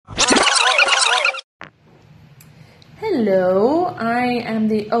Hello, I am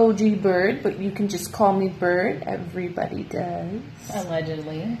the OG Bird, but you can just call me Bird. Everybody does.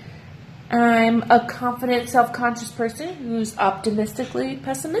 Allegedly. I'm a confident, self-conscious person who's optimistically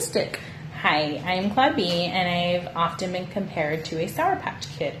pessimistic. Hi, I'm Claude B, and I've often been compared to a Sour Patch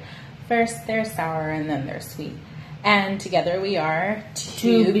Kid. First they're sour, and then they're sweet. And together we are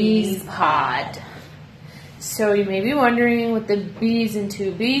Two Bees Pod. So you may be wondering what the B's in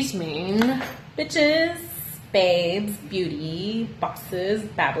Two Bees mean. Bitches, babes, beauty, bosses,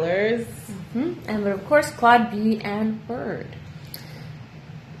 babblers. And of course, Claude B and Bird.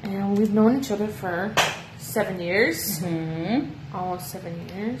 And we've known each other for 7 years. Almost 7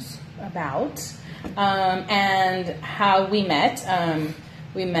 years. About. And how we met.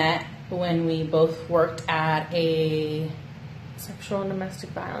 We met when we both worked at a Sexual and domestic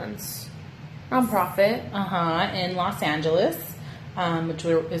violence nonprofit. In Los Angeles, which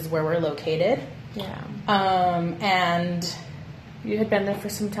is where we're located. Yeah. And You had been there for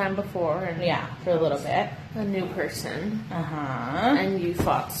some time before. And yeah, for a little bit. a new person. And And you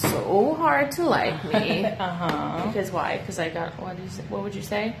fought so hard to like me. Uh-huh. Because why? Because I got, what would you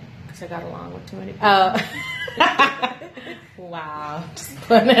say? Because I got along with too many people. Oh. Wow. Just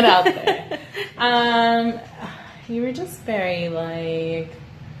putting it out there. You were just very like,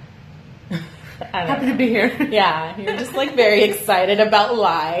 I don't Happy know. to be here. Yeah, you're just like very excited about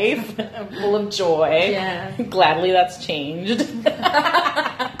life, full of joy. Yeah. Gladly that's changed.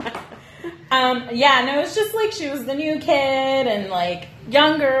 Yeah, no, it's just like she was the new kid and like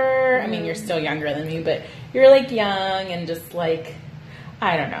younger. I mean, you're still younger than me, but you're like young and just like,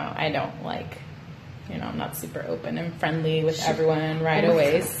 I don't know. I don't like, I'm not super open and friendly with everyone right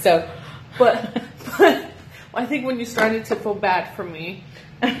away. So, But I think when you started to feel bad for me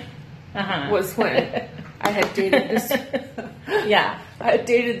was when I had dated this. yeah, I had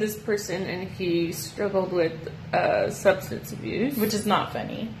dated this person and he struggled with substance abuse. which is not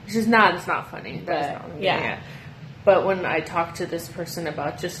funny. Which is not, it's not funny. That is But, not funny, yeah. But when I talked to this person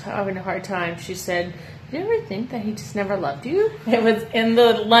about just having a hard time, she said, "Do you ever think that he just never loved you?" It was in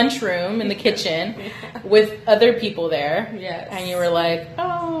the lunchroom in the kitchen with other people there. Yes. And you were like,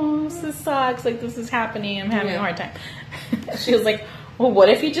 oh, this sucks. Like, this is happening. I'm having a hard time. She was like, well, what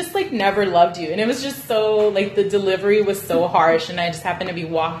if he just, like, never loved you? And it was just so, like, the delivery was so harsh. And I just happened to be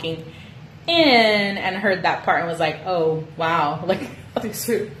walking in and heard that part and was like, oh, wow. Like, This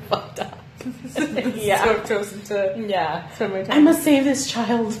is fucked up. yeah. So I've chosen to Yeah. spend my I time. must save this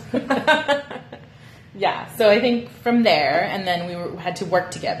child. Yeah. So I think from there, and then had to work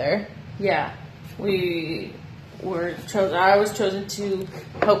together. Yeah, we were chosen. I was chosen to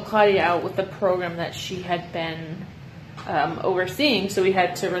help Claudia out with the program that she had been overseeing. So we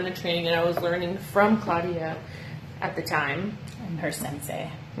had to run the training, and I was learning from Claudia at the time. I'm her sensei.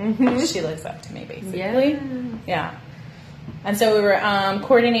 She looks up to me, basically. Yeah. Yeah. And so we were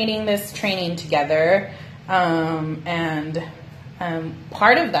coordinating this training together. And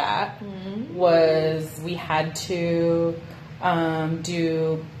part of that was we had to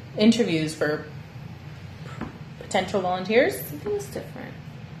do interviews for potential volunteers. I think it was different.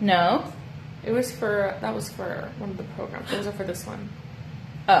 No? That was for one of the programs. It wasn't for this one.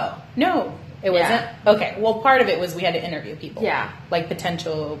 Oh, no. It wasn't? Yeah. Okay. Well, part of it was we had to interview people. Yeah. Like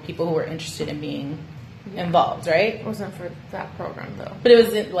potential people who were interested in being involved, right? It wasn't for that program though. But it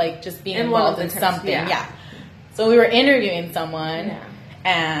was like just being In one of involved the in teams, something. yeah. Yeah. So we were interviewing someone, Yeah.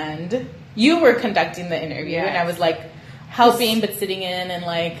 and you were conducting the interview, and I was like helping, but sitting in and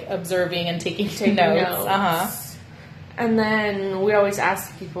like observing and taking notes. And then we always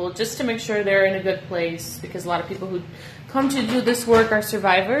ask people just to make sure they're in a good place, because a lot of people who come to do this work are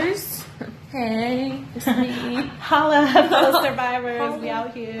survivors. Hey, it's me. Holla, fellow survivors, we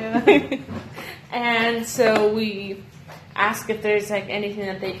out here. And so we ask if there's like anything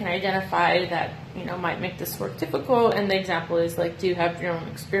that they can identify that might make this work difficult. And the example is like, do you have your own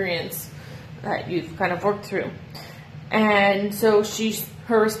experience that you've kind of worked through? And so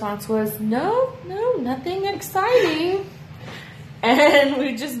her response was, no, nothing exciting. And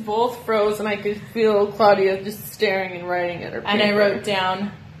we just both froze, and I could feel Claudia just staring and writing at her paper. And I wrote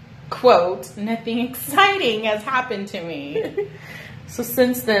down, quote, nothing exciting has happened to me. So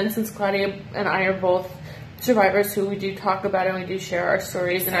since then, since Claudia and I are both survivors who we do talk about and we do share our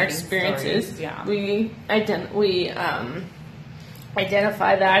stories and our experiences, stories, yeah. we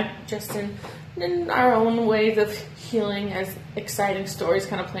identify that just in our own ways of healing as exciting stories,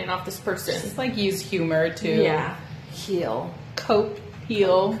 kind of playing off this person. Just like use humor to heal, cope,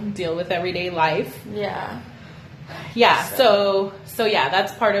 heal, deal with everyday life. Yeah. Yeah, so yeah,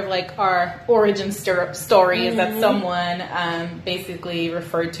 that's part of like our origin story is that someone basically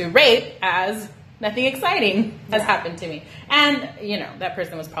referred to rape as nothing exciting has happened to me. And, you know, that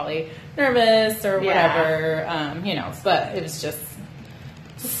person was probably nervous or whatever, you know, but it was just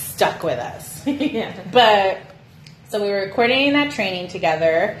stuck with us. But, so we were coordinating that training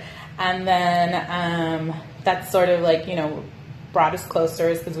together, and then that sort of like, you know, brought us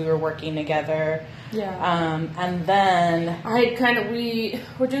closer because we were working together. And then we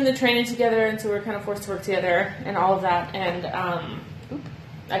were doing the training together, and so we were kind of forced to work together and all of that, and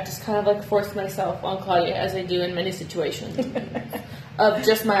I just kind of like forced myself on Claudia, as I do in many situations, of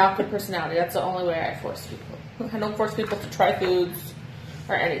just my awkward personality. That's the only way I force people. I don't force people to try foods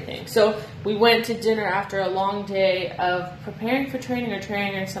or anything. So we went to dinner after a long day of preparing for training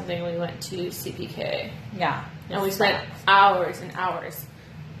or something. We went to CPK. Yeah. And we spent hours and hours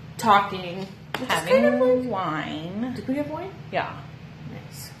talking. Having wine. Did we have wine? Yeah.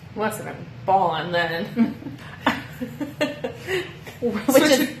 Nice. Must have been balling then. Which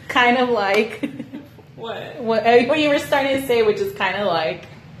is kind of like... What you were starting to say, which is kind of like...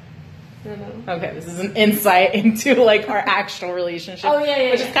 I don't know. Okay, this is an insight into like our actual relationship. Oh, yeah.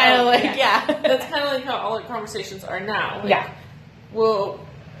 Which is kind of like, That's kind of like how all our conversations are now. Like, yeah. We'll,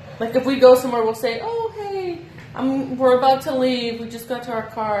 like if we go somewhere, we'll say, oh, hey... we're about to leave. We just got to our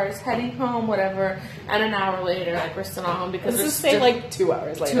cars, heading home, whatever. And an hour later, like we're still not home because let's just say like 2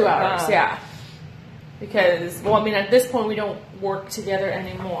 hours later. 2 hours, yeah. Because at this point we don't work together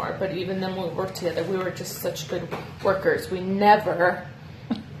anymore. But even then, when we worked together, we were just such good workers. We never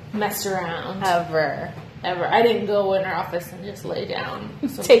messed around ever. I didn't go in our office and just lay down.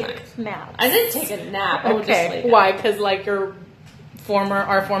 Take naps. I didn't take a nap. I would just lay down. Why? Because like our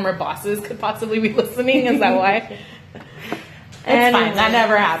former bosses could possibly be listening. Is that why? It's fine. That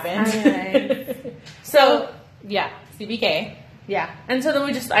never happened. Anyway. So yeah, CBK. Yeah, and so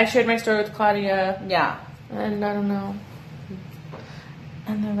then I shared my story with Claudia. Yeah, and I don't know.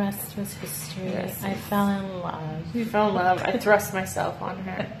 And the rest was history. Yes. I fell in love. You fell in love. I thrust myself on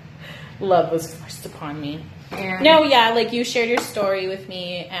her. Love was forced upon me. And no, yeah, like you shared your story with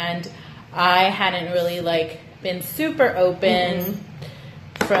me, and I hadn't really like been super open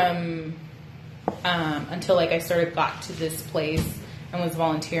from until like I sort of got to this place and was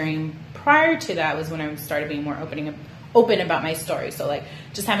volunteering. Prior to that was when I started being more open about my story. So like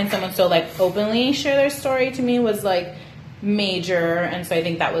just having someone so like openly share their story to me was like major, and so I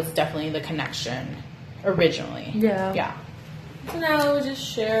think that was definitely the connection originally. Yeah. So now we'll just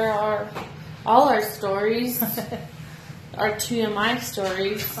share all our stories. Our TMI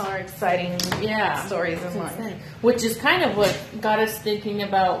stories. Our exciting stories of life. Which is kind of what got us thinking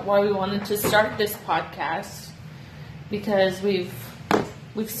about why we wanted to start this podcast. Because we've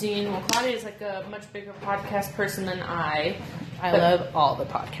seen, Claudia is like a much bigger podcast person than I. I love all the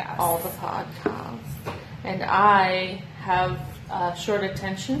podcasts. And I have a short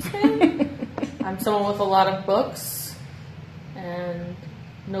attention span. I'm someone with a lot of books and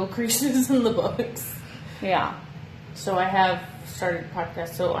no creases in the books. Yeah. So I have started a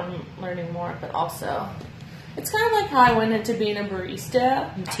podcast, so I'm learning more, but also it's kind of like how I went into being a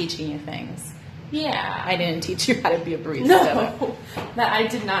barista. I'm teaching you things. Yeah. I didn't teach you how to be a barista. No. That I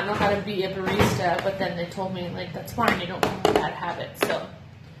did not know how to be a barista, but then they told me, like, that's fine, you don't have a bad habit, so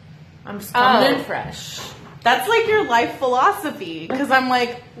I'm just coming in fresh. That's like your life philosophy, because I'm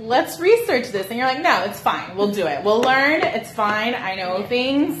like, let's research this, and you're like, no, it's fine, we'll do it. We'll learn, it's fine, I know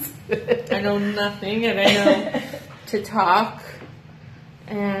things. I know nothing, and I know to talk,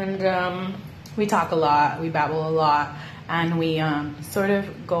 and we talk a lot, we babble a lot, and we sort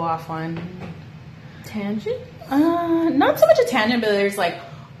of go off on tangent? Not so much a tangent, but there's like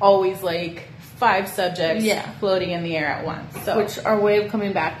always like 5 subjects floating in the air at once. So, which our way of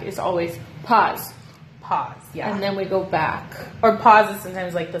coming back is always pause, yeah, and then we go back. Or pause is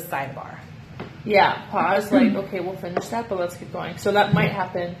sometimes like the sidebar. Yeah, pause, like, okay, we'll finish that, but let's keep going. So that might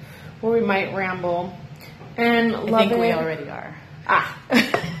happen, or we might ramble. And I think we already are.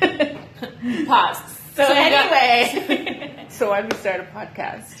 Pause. So anyway. So why we start a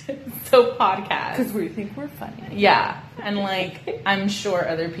podcast? Because we think we're funny. Yeah. And like, I'm sure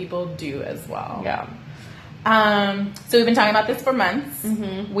other people do as well. Yeah. So we've been talking about this for months.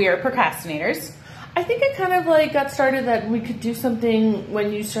 Mm-hmm. We are procrastinaters. I think it kind of like got started that we could do something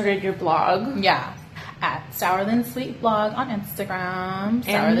when you started your blog. Yeah. At Sour Than Sweet Blog on Instagram.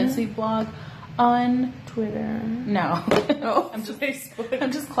 Sour Than Sweet Blog on Twitter. No. I'm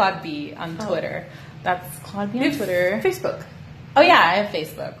just Claude B on Twitter. That's Claude B on Twitter. Facebook. Oh yeah, I have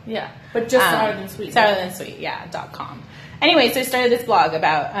Facebook. Yeah. But just Sour Than Sweet. Sour Than Sweet, yeah, .com. Anyway, so I started this blog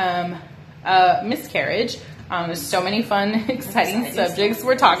about miscarriage. There's so many fun, exciting subjects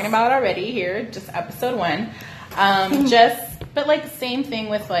we're talking about already here, just episode 1. But like the same thing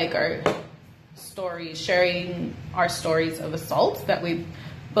with like our stories, sharing our stories of assault that we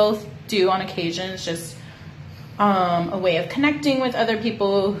both do on occasion. It's just a way of connecting with other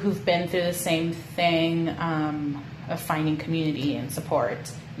people who've been through the same thing, of finding community and support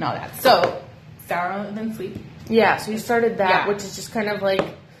and all that. So, Sour Than Sweet. Yeah, so you started that, Yeah. which is just kind of like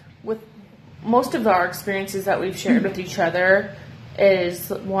with most of our experiences that we've shared with each other is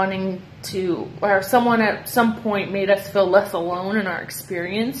wanting to, or someone at some point made us feel less alone in our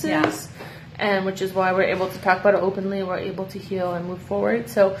experiences. Yeah. And which is why we're able to talk about it openly, we're able to heal and move forward.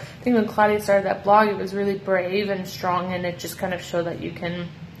 So I think when Claudia started that blog, it was really brave and strong, and it just kind of showed that you can,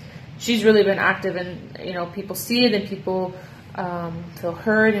 she's really been active, and, you know, people see it and people feel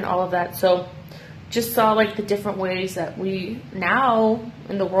heard and all of that. So just saw like the different ways that we now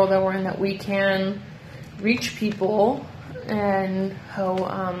in the world that we're in, that we can reach people, and how,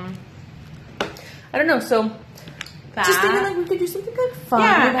 I don't know, so just thinking like we could do something like fun.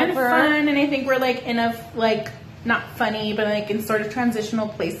 Yeah, and fun, and I think we're like in a, like, not funny, but like in sort of transitional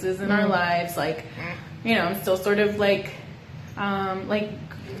places in our lives. Like, you know, I'm still sort of like the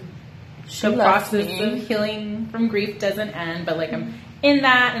process of healing from grief doesn't end, but like I'm in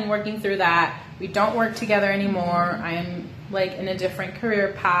that and working through that. We don't work together anymore. I'm like in a different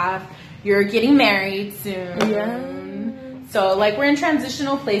career path. You're getting married soon. Yeah. So like we're in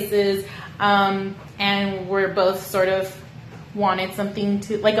transitional places. And we're both sort of wanted something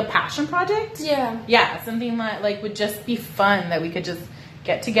to, like a passion project. Yeah. Yeah, something that like would just be fun, that we could just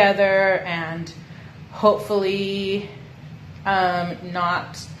get together and hopefully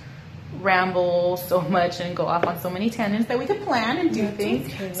not ramble so much and go off on so many tangents, that we could plan and do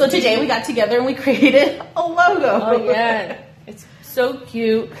things. Okay. So today we got together and we created a logo. Oh yeah, it's so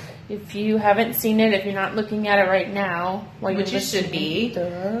cute. If you haven't seen it, if you're not looking at it right now, which you should be,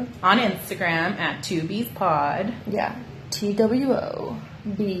 on Instagram at 2BsPod. Yeah, TWO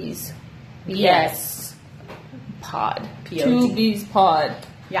B's BS Pod. 2BsPod.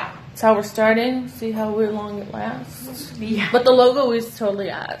 Yeah, that's how we're starting. See how long it lasts. Yeah, but the logo is totally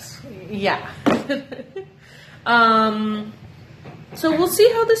us. Yeah. So we'll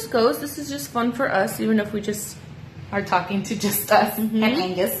see how this goes. This is just fun for us, even if we just are talking to just us and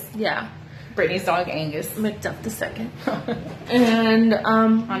Angus. Yeah. Brittany's dog Angus. McDuff the second. And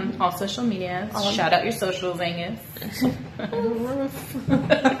on all social media. Shout out your socials, Angus.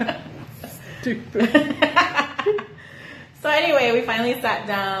 Stupid. So anyway, we finally sat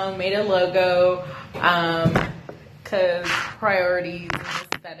down, made a logo, because priorities and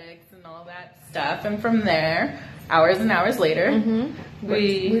aesthetics and all that stuff. And from there, hours and hours later,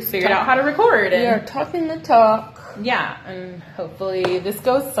 we figured out how to record. And we are talking the talk. Yeah, and hopefully this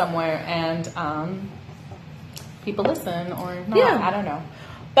goes somewhere and people listen or not. Yeah. I don't know.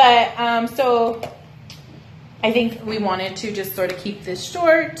 But so I think we wanted to just sort of keep this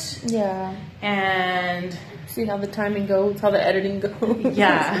short. Yeah. And see how the timing goes, how the editing goes.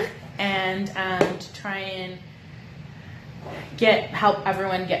 Yeah. And to try and help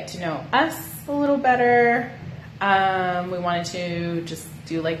everyone get to know us a little better. We wanted to just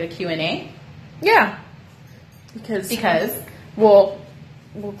do like a Q&A. Yeah. Because well,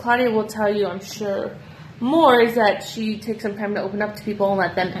 Claudia will tell you, I'm sure, more, is that she takes some time to open up to people and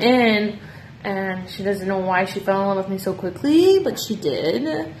let them in, and she doesn't know why she fell in love with me so quickly, but she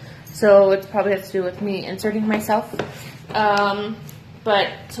did. So it probably has to do with me inserting myself. But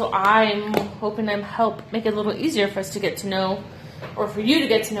so I'm hoping to help make it a little easier for us to get to know, or for you to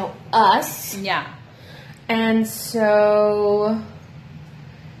get to know us. Yeah. And so...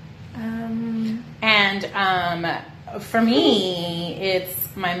 for me,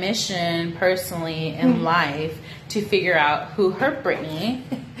 it's my mission personally in life to figure out who hurt Brittany,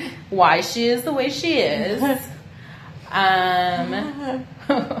 why she is the way she is,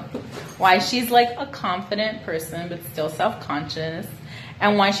 why she's like a confident person but still self-conscious,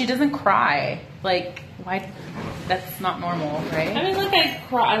 and why she doesn't cry. Like, why? That's not normal, right? I mean, like I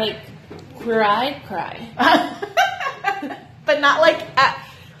cry. But not like at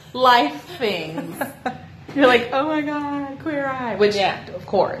life things. You're like, oh my god, Queer Eye. Which, yeah, of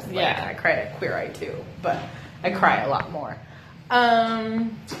course. Like, yeah. I cry at Queer Eye too. But I cry a lot more.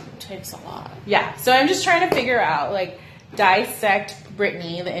 It takes a lot. Yeah. So I'm just trying to figure out, like, dissect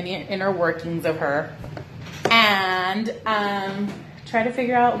Brittany, the inner workings of her. And try to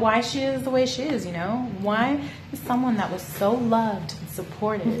figure out why she is the way she is, you know? Why is someone that was so loved and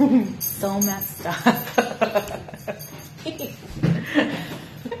supported so messed up?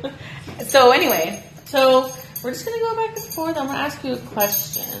 So anyway, so we're just gonna go back and forth. I'm gonna ask you a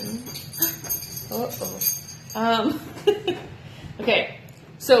question. Okay,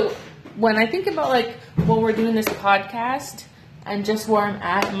 so when I think about like when we're doing this podcast, and just where I'm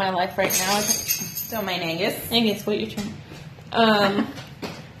at in my life right now. Don't mind Angus. Angus, wait your turn.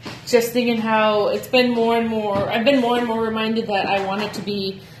 Just thinking how it's been more and more. I've been more and more reminded that I want it to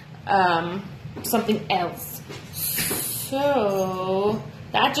be something else. So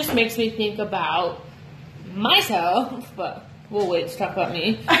that just makes me think about myself. But we'll wait to talk about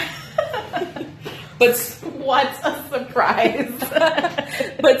me. But what a surprise!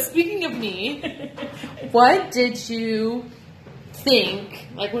 But speaking of me, what did you think?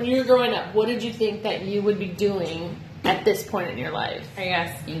 Like when you were growing up, what did you think that you would be doing at this point in your life? Are you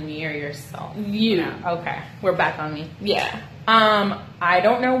asking me or yourself? You. No. Okay, we're back on me. Yeah. I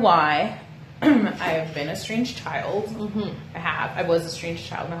don't know why. I have been a strange child. Mm-hmm. I was a strange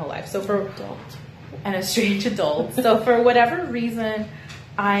child my whole life. So for Adult. And a strange adult. So for whatever reason,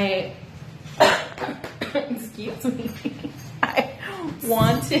 excuse me. I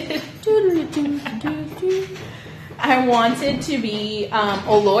wanted to be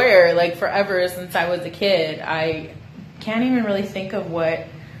a lawyer like forever since I was a kid. I can't even really think of what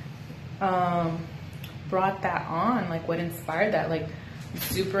brought that on, like what inspired that. Like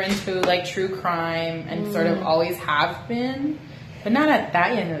super into like true crime and sort of always have been, but not at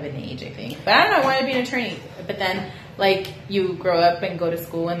that young of an age, I think. But I don't know, I wanted to be an attorney. But then like you grow up and go to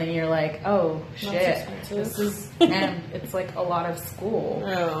school and then you're like, oh shit, this is, and it's like a lot of school.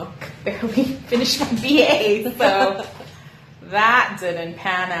 Oh. Barely finished my BA, so that didn't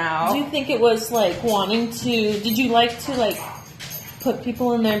pan out. Do you think it was like wanting to? Did you like to like put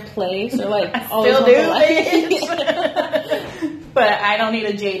people in their place or like Still do, but I don't need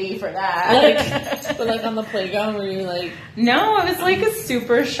a JD for that. But like on the playground, were you like? No, I was like a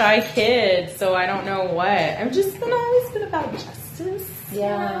super shy kid, so I don't know what. I've just always been about justice.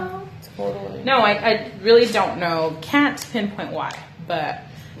 Yeah, you know? totally. No, I really don't know. Can't pinpoint why, but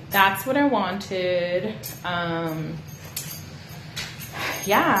that's what I wanted.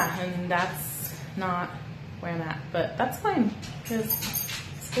 Yeah, and that's not where I'm at, but that's fine because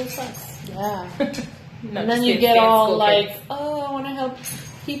school sucks. Yeah. No, And then you get all like, oh, I want to help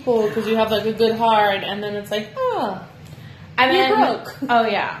people because you have like a good heart, and then it's like, oh, and you're then, broke. Oh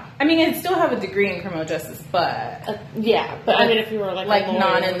yeah, I mean, I still have a degree in criminal justice, but yeah, but I mean, if you were like a lawyer,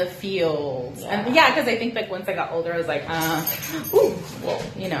 not in the field, Yeah. and yeah, because I think like once I got older, I was like, well,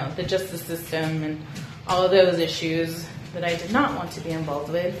 you know, the justice system and all of those issues that I did not want to be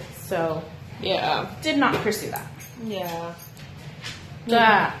involved with, so yeah, did not pursue that. yeah.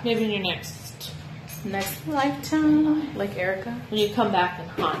 Maybe in your next lifetime, like Erica. when you come back and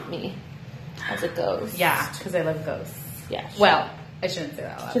haunt me as a ghost. Yeah, because I love ghosts. Yeah. Well, I shouldn't say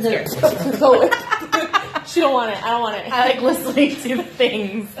that out loud. She don't want it. I don't want it. I like listening to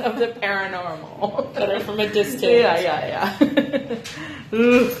things of the paranormal. Better from a distance. Yeah. You're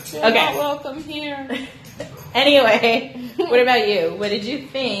Okay. not welcome here. Anyway, what about you? What did you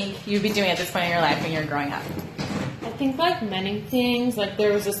think you'd be doing at this point in your life when you were growing up? I think like many things, like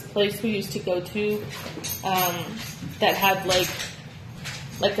there was this place we used to go to that had like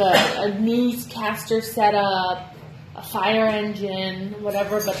a newscaster set up, a fire engine,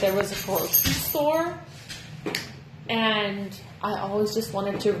 whatever, but there was a grocery store. And I always just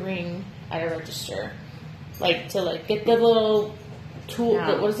wanted to ring at a register. Like to like get the little tool,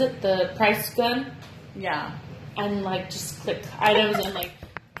 Yeah. what is it, the price gun? Yeah. And like just click items and like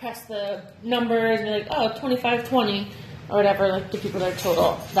press the numbers and be like, oh, 25.20 or whatever, like the people that are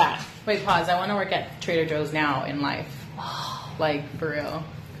total that. Wait, pause. I want to work at Trader Joe's now in life. Like, for real.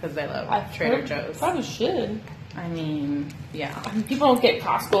 Because I love Trader Joe's. Probably should. I mean, yeah. I mean, people don't get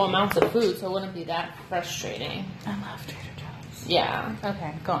Costco amounts of food, so it wouldn't be that frustrating. I love Trader Joe's. Yeah.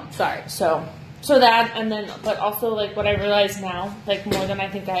 Okay, go on. Sorry. So that, and then, but also like what I realize now, like more than I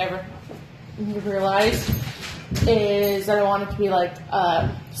think I ever realized, is that I wanted to be like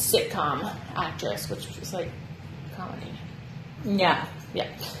a sitcom actress, which is like comedy. Yeah. Yeah.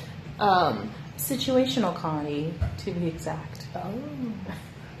 Situational comedy, to be exact. Oh.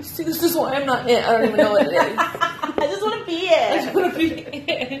 See, this is why I'm not it. I don't even know what it is. I just want to be I just want to be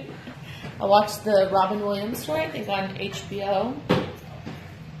it. I watched the Robin Williams story, I think on HBO.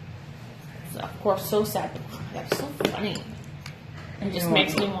 It's, of course, so sad, but that's so funny. It just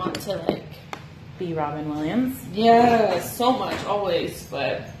makes me want to like be Robin Williams. Yeah, so much, always,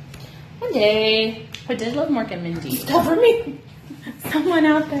 but one day. I did love Mork and Mindy. Discover me. Someone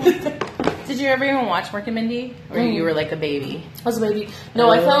out there. Did you ever even watch Mork and Mindy? Or you were like a baby? I was a baby. No,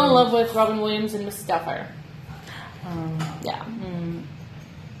 I fell in love with Robin Williams and Miss Duffer. Yeah.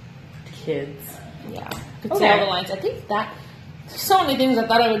 Kids. Yeah. Could say all the lines. I think that... So many things I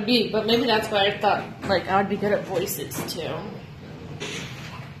thought I would be, but maybe that's why I thought, like, I would be good at voices, too.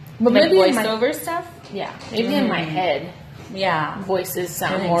 But Like maybe voiceover stuff? Yeah. Maybe in my head. Yeah. voices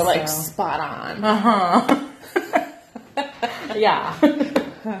sound more like spot on. Yeah.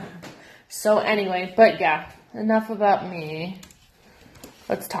 So anyway, but yeah, enough about me.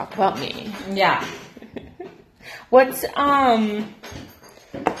 Let's talk about me. Yeah. What's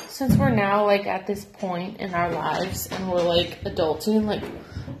since we're now like at this point in our lives and we're like adulting, like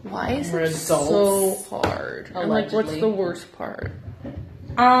why is it so hard? And like what's the worst part?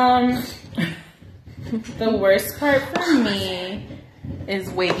 The worst part for me is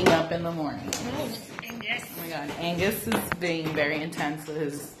waking up in the morning. Oh my god, Angus is being very intense with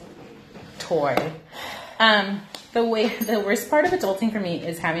his toy. The worst part of adulting for me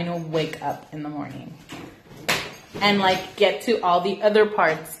is having to wake up in the morning and like get to all the other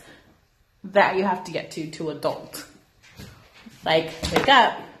parts that you have to get to adult. Like wake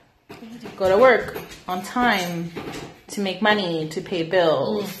up, go to work on time, to make money, to pay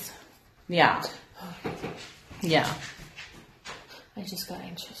bills. Yeah. Yeah. I just got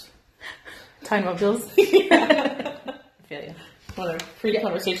anxious. Talking about bills? I feel you. Well, our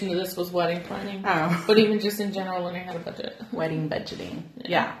pre-conversation to this was wedding planning. Oh. But even just in general, learning how to budget. Wedding budgeting.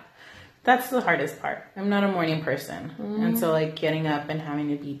 Yeah. That's the hardest part. I'm not a morning person. And so like getting up and having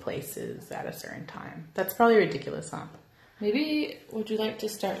to be places at a certain time. That's probably ridiculous, huh? Maybe, would you like to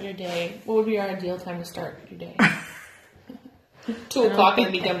start your day? What would be your ideal time to start your day? 2 o'clock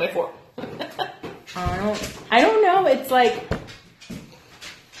and be done by 4. I don't know. It's like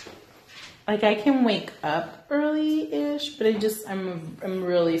I can wake up early-ish, but I'm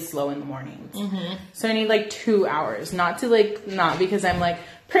really slow in the mornings. Mm-hmm. So I need like 2 hours, not because I'm like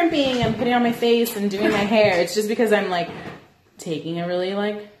primping and putting on my face and doing my hair. It's just because I'm like taking a really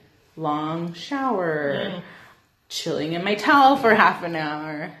like long shower, chilling in my towel for half an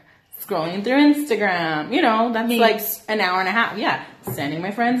hour, scrolling through Instagram. You know, that's like an hour and a half. Yeah, sending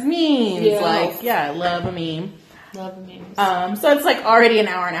my friends memes. I love a meme. Love the memes. So it's like already an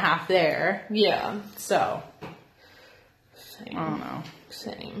hour and a half there. Yeah. So, Same. I don't know.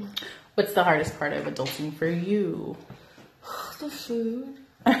 Same. What's the hardest part of adulting for you? The food.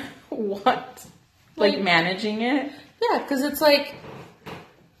 What? Like managing it? Yeah, because it's like...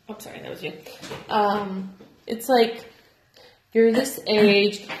 I'm sorry, that was you. It's like... You're this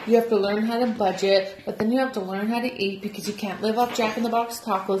age, you have to learn how to budget, but then you have to learn how to eat because you can't live off Jack in the Box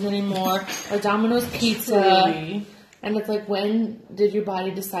tacos anymore or Domino's pizza. Really? And it's like, when did your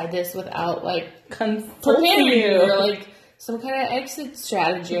body decide this without like consulting you or like some kind of exit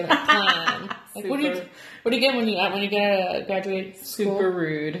strategy or like plan? Like what do you get when you get graduate school? Super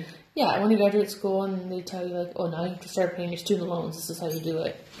rude. Yeah, when you graduate school and they tell you like, oh, now you have to start paying your student loans. This is how you do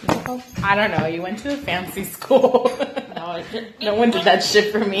it. I don't know. You went to a fancy school. No, I didn't. No one did that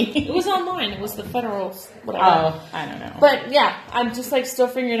shit for me. It was online. It was the federal whatever. Oh, I don't know. But yeah, I'm just like still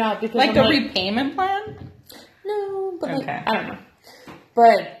figuring it out because like I'm the repayment plan? No, but like, okay. I don't know.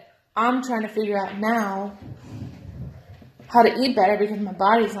 But I'm trying to figure out now how to eat better because my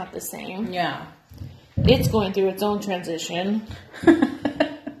body's not the same. Yeah. It's going through its own transition.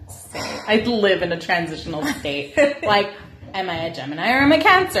 I live in a transitional state. Like, am I a Gemini or am I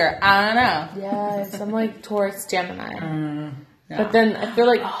Cancer? I don't know. Yes, I'm like Taurus Gemini. Yeah. But then I feel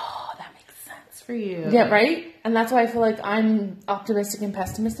like... Oh, that makes sense for you. Yeah, right? And that's why I feel like I'm optimistic and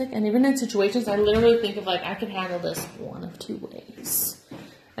pessimistic. And even in situations, I literally think of like, I can handle this one of 2 ways.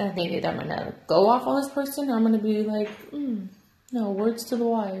 And I think either I'm going to go off on this person or I'm going to be like, no, words to the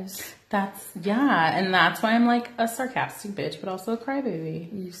wise. And that's why I'm like a sarcastic bitch, but also a crybaby.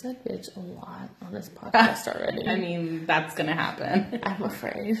 You said bitch a lot on this podcast already. I mean, that's gonna happen. I'm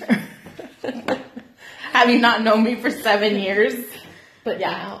afraid. Have you not known me for 7 years? But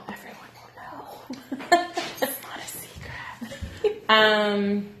yeah, now everyone will know. It's not a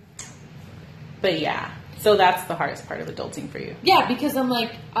secret. But yeah, so that's the hardest part of adulting for you. Yeah, because I'm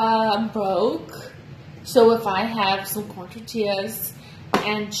like, I'm broke. So if I have some corn tortillas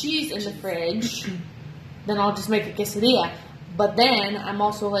and cheese in the fridge, then I'll just make a quesadilla. But then I'm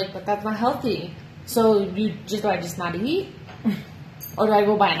also like, but that's not healthy. So do I just not eat? Or do I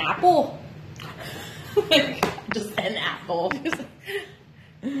go buy an apple? Just an apple.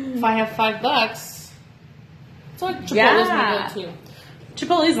 If I have $5, so like Chipotle's my go-to.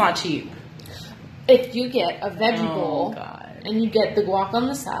 Chipotle's not cheap. If you get a veggie bowl God. and you get the guac on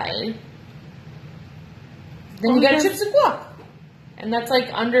the side, then you got chips and guac. And that's like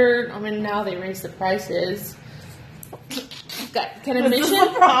under, I mean, now they raise the prices. Can a mission? This is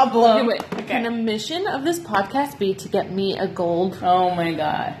a problem. Okay. Can a mission of this podcast be to get me a gold? Oh my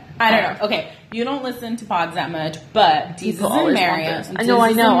God. I don't know. Okay, you don't listen to pods that much, but Jesus and Mary. I know.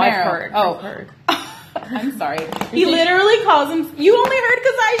 I've heard. Oh. I've heard. I'm sorry. He literally calls him. You only heard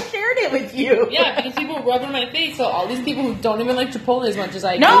because I shared it with you. Yeah, because people rub in my face. So all these people who don't even like Chipotle as much as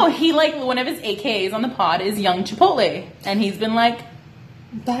I do. No, he like one of his AKAs on the pod is Young Chipotle, and he's been like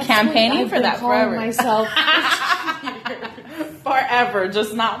campaigning for that forever. Myself forever,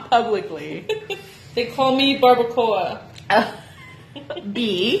 just not publicly. They call me Barbacoa.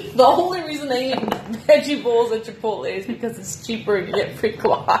 B. The only reason they eat veggie bowls at Chipotle is because it's cheaper and you get free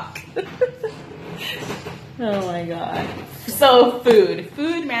guac. Oh my god. So food,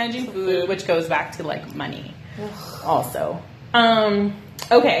 managing food, which goes back to like money also.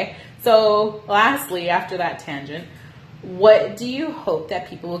 Okay, so lastly, after that tangent, what do you hope that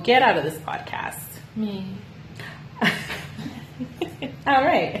people will get out of this podcast? Me. All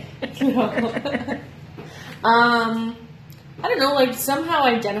right. I don't know, like somehow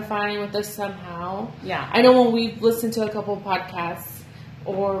identifying with us somehow. Yeah. I know when we've listened to a couple of podcasts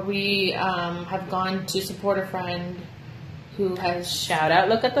or we have gone to support a friend who has... Shout out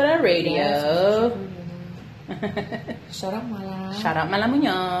Locatora Radio. Shout out Mala. Shout out Mala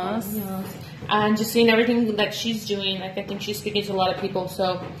Munoz. And just seeing everything that she's doing, like I think she's speaking to a lot of people.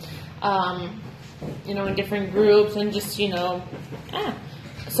 So, you know, in different groups and just, you know,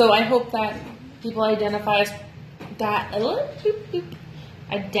 So I hope that people identify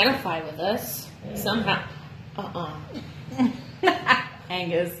with us somehow.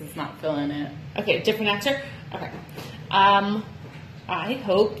 Angus is not feeling it. Okay, different answer. Okay. I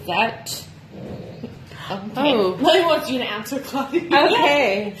hope that. Okay. Oh. I want you to answer, Claudia.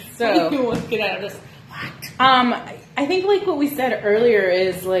 Okay, so what do you want to get out of this? I think like what we said earlier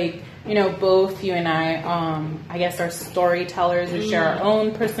is like, you know, both you and I guess are storytellers. We share our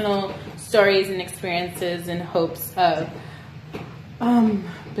own personal stories and experiences in hopes of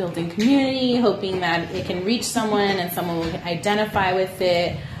building community, hoping that it can reach someone and someone will identify with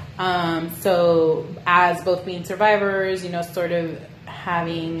it. So as both being survivors, you know, sort of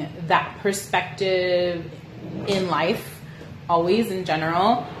having that perspective in life, always in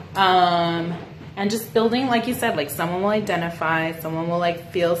general. And just building, like you said, like someone will identify, someone will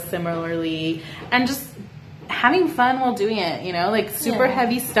like feel similarly, and just having fun while doing it, you know, like super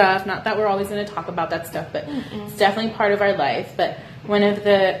heavy stuff. Not that we're always going to talk about that stuff, but it's definitely part of our life. But one of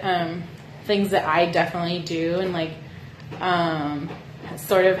the things that I definitely do and like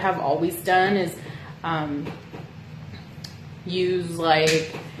sort of have always done is use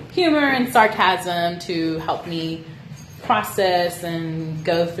like humor and sarcasm to help me process and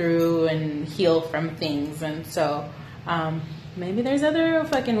go through and heal from things. And so maybe there's other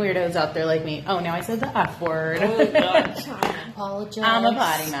fucking weirdos out there like me. Oh, now I said the F word. Oh, God. I apologize. I'm a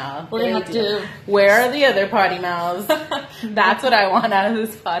potty mouth. We're going to have to... Where are the other potty mouths? That's what I want out of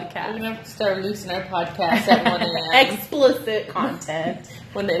this podcast. We're going to have to start losing our podcast at 1 a.m. Explicit content.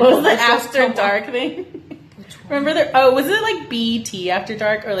 What was the After Dark thing? Remember there? Oh, was it like BET After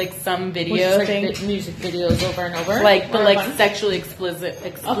Dark or like some video like thing? Music videos over and over, like the like sexually explicit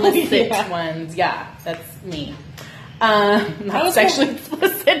ones. Yeah, that's me. Not sexually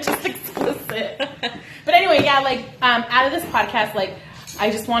explicit, just explicit. But anyway, yeah, like out of this podcast, like I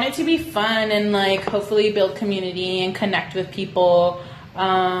just want it to be fun and like hopefully build community and connect with people.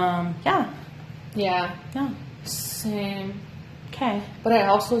 Yeah. Same. Okay. But I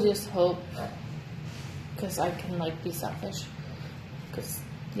also just hope, because I can like be selfish, because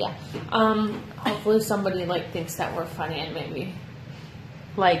hopefully somebody like thinks that we're funny and maybe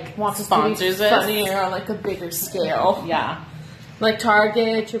like wants sponsors us to be funnier on like a bigger scale. Yeah, like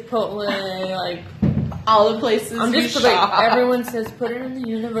Target, Chipotle, like all the places. I'm just like everyone says, put it in the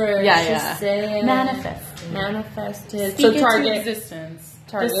universe. Just say it. Manifest it. Speak so Target into existence.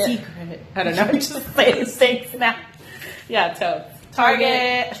 Target. The secret. I don't know. Just say things now. Yeah, so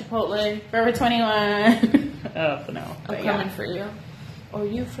Target, Chipotle, Forever 21. Oh no, I'm coming for you, or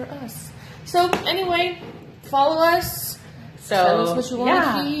you for us. So anyway, follow us. Tell us what you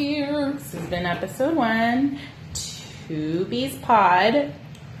want to hear. This has been episode 1, 2B's Pod.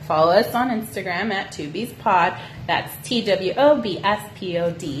 Follow us on Instagram at 2B's Pod. That's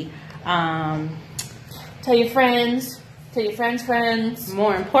TWOBSPOD. Tell your friends. Tell your friends.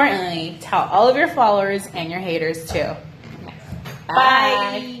 More importantly, tell all of your followers and your haters too.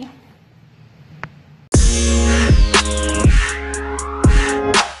 Bye.